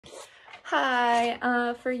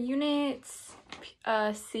Hi, for units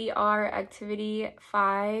CR activity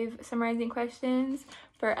 5 summarizing questions.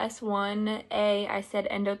 For S1A, I said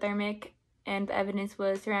endothermic and the evidence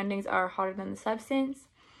was surroundings are hotter than the substance.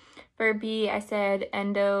 For B, I said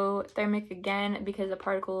endothermic again because the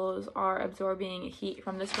particles are absorbing heat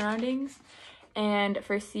from the surroundings. And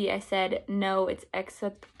for C, I said no, it's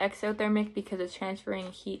exothermic because it's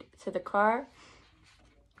transferring heat to the car.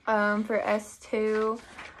 For S2,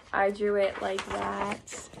 I drew it like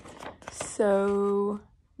that. So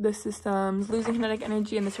the system's losing kinetic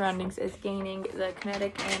energy and the surroundings is gaining the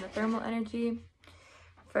kinetic and the thermal energy.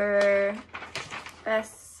 For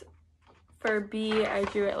B, I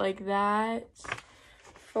drew it like that.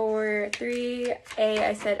 For 3A,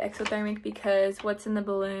 I said exothermic because what's in the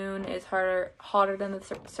balloon is hotter than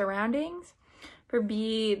the surroundings. For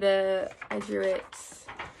B, I drew it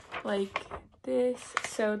like this.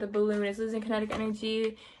 So the balloon is losing kinetic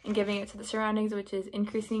energy and giving it to the surroundings, which is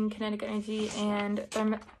increasing kinetic energy and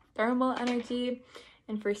thermal energy.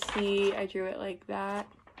 And for C, I drew it like that.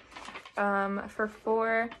 For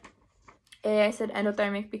 4A, I said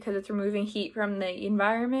endothermic because it's removing heat from the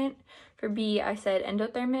environment. For B, I said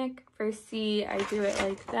endothermic. For C, I drew it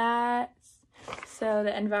like that. So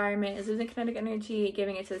the environment is losing kinetic energy,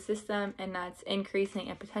 giving it to the system, and that's increasing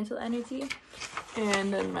in potential energy.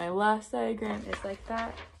 And then my last diagram is like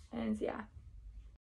that. And yeah.